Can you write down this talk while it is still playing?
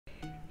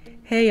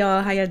Hey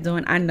y'all, how y'all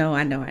doing? I know.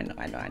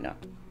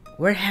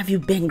 Where have you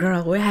been,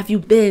 girl? Where have you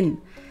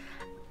been?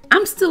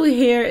 I'm still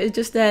here. It's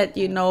just that,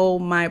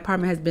 my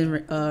apartment has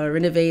been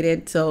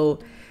renovated. So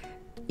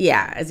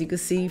yeah, as you can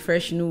see,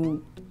 fresh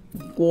new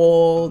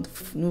wall,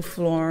 new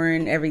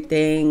flooring,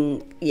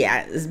 everything.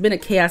 Yeah, it's been a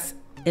chaos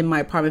in my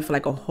apartment for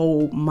like a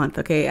whole month.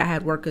 Okay, I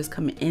had workers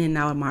coming in and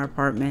out of my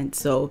apartment,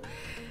 so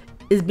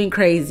it's been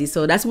crazy.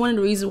 So that's one of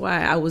the reasons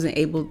why I wasn't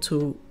able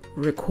to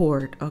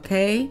record.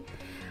 Okay,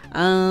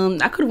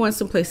 I could have went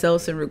someplace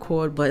else and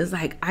record, but it's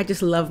like I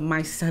just love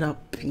my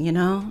setup.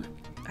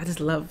 I just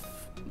love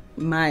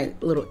my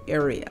little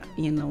area,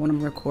 when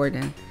I'm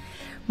recording.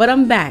 But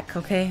I'm back.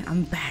 Okay,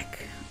 I'm back.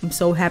 I'm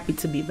so happy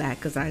to be back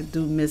because I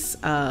do miss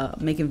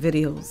making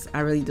videos. I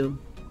really do.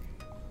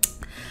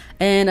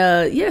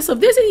 And yeah, so if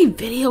there's any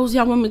videos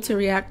y'all want me to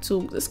react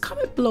to, just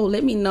comment below.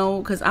 Let me know,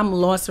 because I'm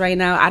lost right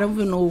now. I don't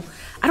even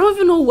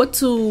know what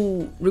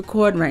to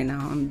record right now.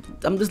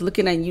 I'm just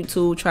looking at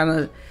YouTube trying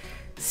to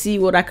see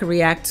what I could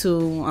react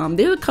to.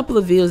 There are a couple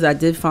of videos I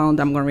did find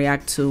I'm gonna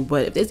react to,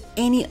 but if there's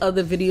any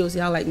other videos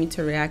y'all like me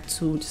to react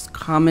to, just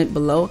comment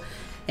below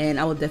and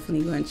I will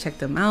definitely go and check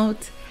them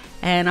out.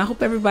 And I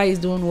hope everybody's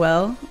doing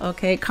well.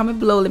 Okay, comment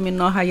below, let me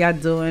know how y'all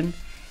doing,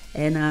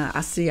 and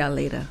I'll see y'all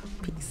later.